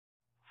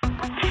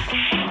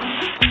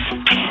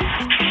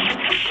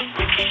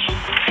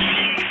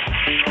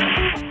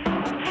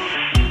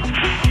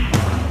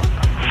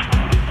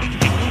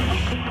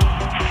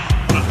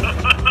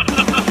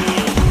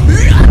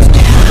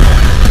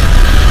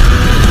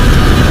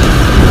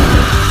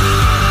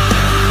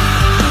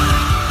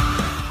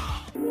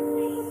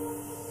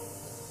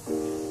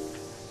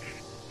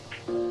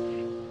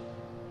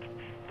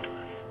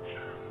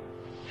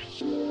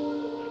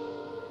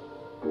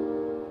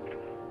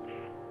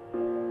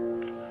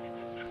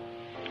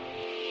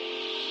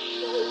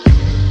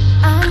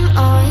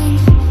on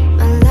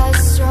my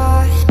last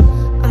straw.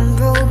 I'm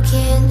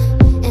broken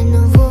and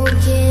I'm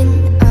woken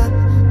up.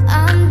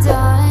 I'm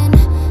done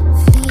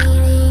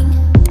feeding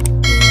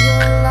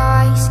your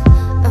lies.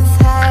 I've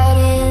had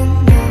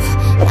enough.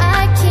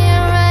 I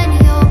can't run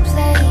your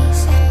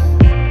place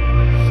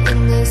in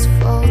this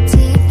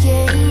faulty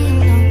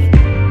game.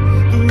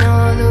 And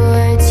all the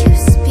words you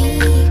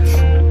speak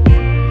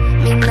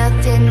mean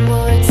nothing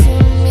more to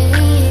me.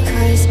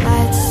 'Cause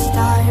I'd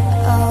start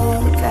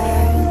over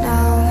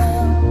now.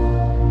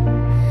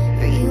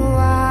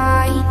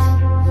 Rewind.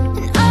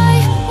 And I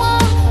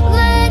won't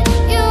let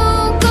you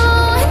go.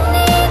 I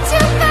need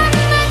you by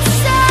my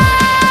side.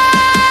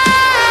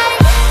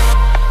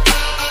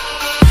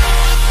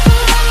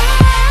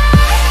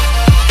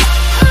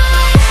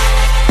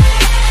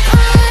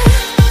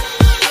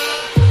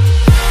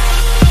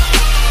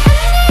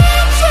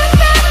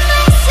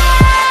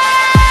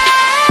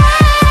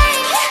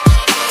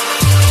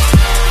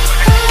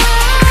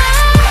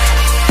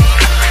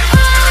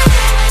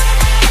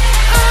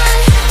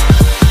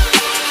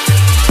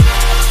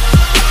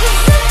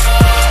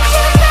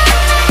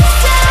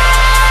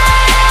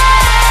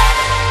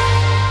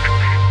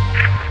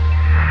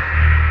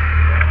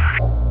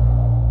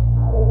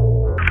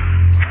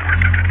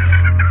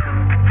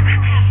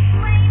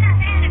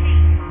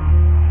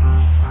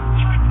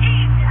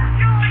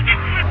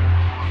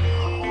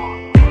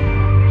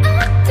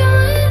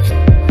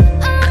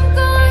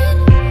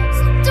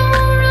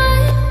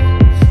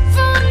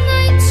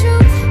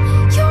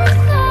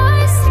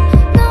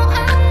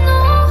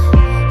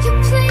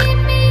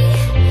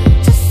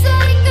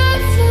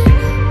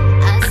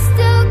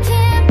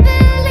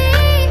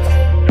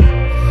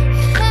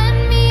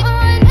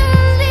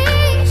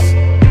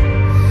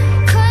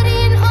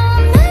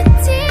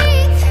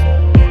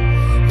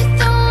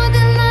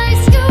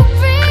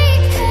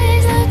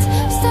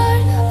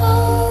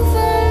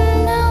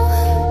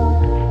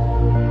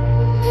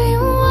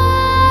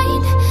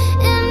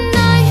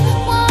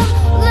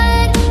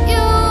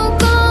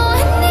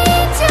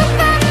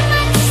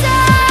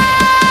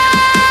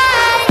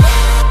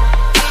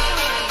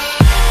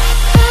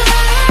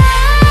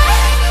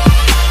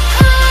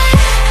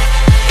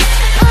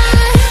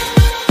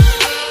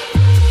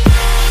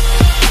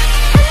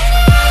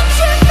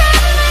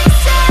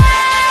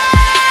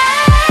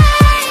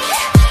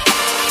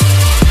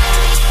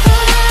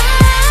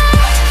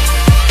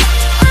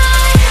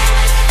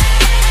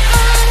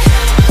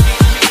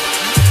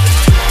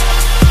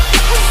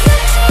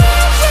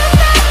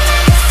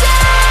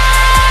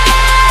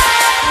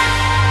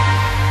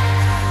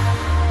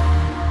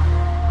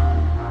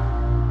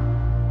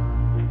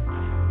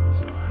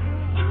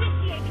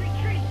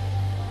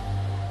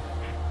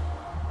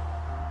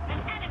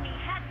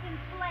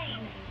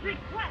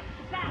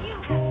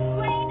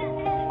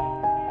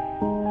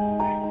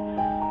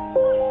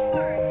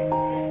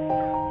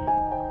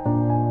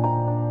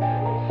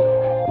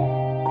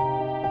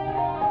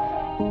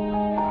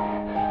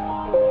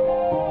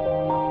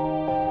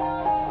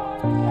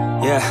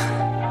 Yeah.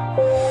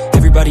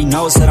 Everybody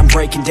knows that I'm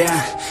breaking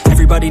down.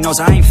 Everybody knows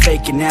I ain't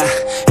faking now.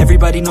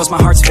 Everybody knows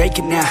my heart's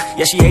vacant now.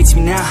 Yeah, she hates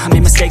me now, I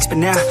made mistakes but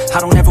now I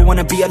don't ever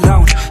wanna be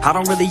alone. I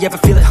don't really ever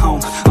feel at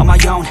home. On my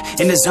own,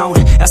 in the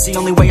zone, that's the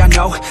only way I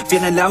know.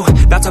 Feeling low,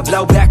 about to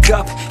blow back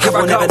up. Here I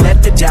won't ever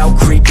let the doubt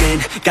creep in.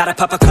 Gotta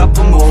pop a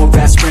couple more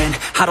aspirin.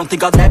 I don't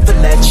think I'll ever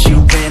let you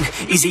in.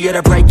 Easier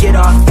to break it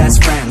off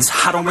best friends.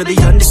 I don't really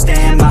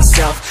understand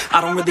myself.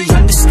 I don't really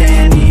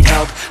understand, need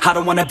help. I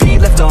don't wanna be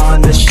left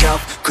on the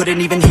shelf.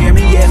 Couldn't even hear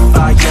me if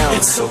I yelled.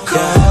 It's so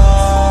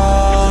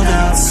cold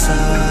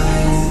outside.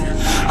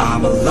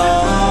 I'm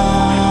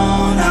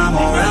alone, I'm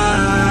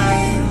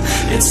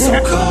alright. It's so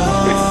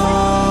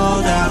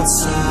cold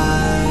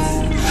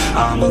outside.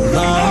 I'm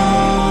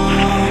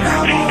alone,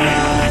 I'm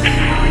alright.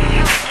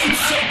 It's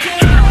so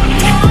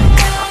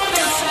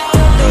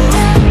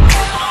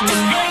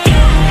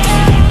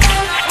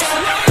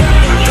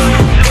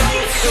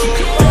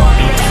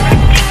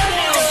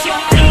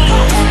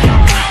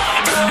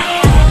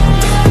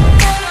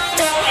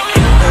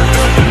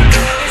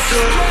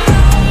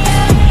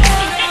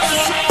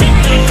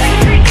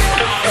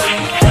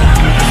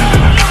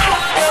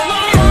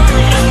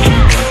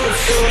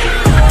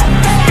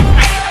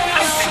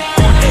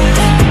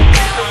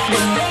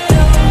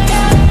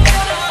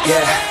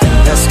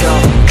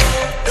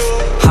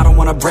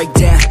break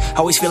down,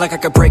 always feel like I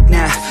could break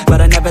now,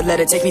 but I never let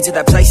it take me to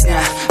that place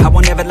now. I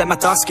won't ever let my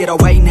thoughts get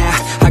away now.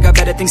 I got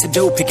better things to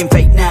do, picking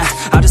fate now.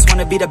 I just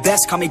wanna be the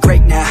best, call me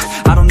great now.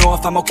 I don't know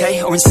if I'm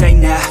okay or insane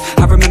now.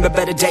 I remember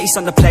better days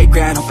on the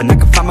playground, hoping I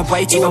can find my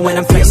way. Even when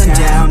I'm feeling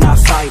down, I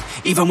fight.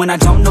 Even when I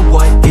don't know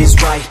what is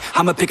right,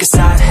 I'ma pick a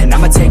side and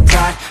I'ma take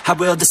pride. I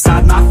will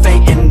decide my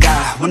fate and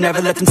I will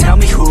never let them tell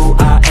me who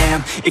I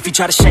am. If you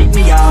try to shake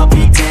me, I'll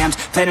be damned.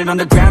 Planet on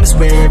the ground is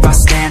where I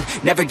stand.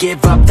 Never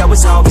give up, that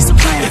was always the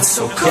plan. It's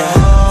so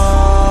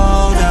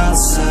cold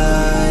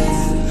outside.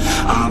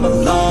 I'm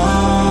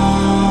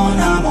alone,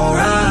 I'm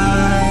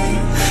alright.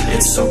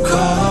 It's so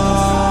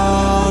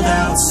cold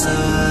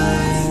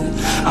outside.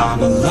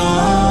 I'm alone.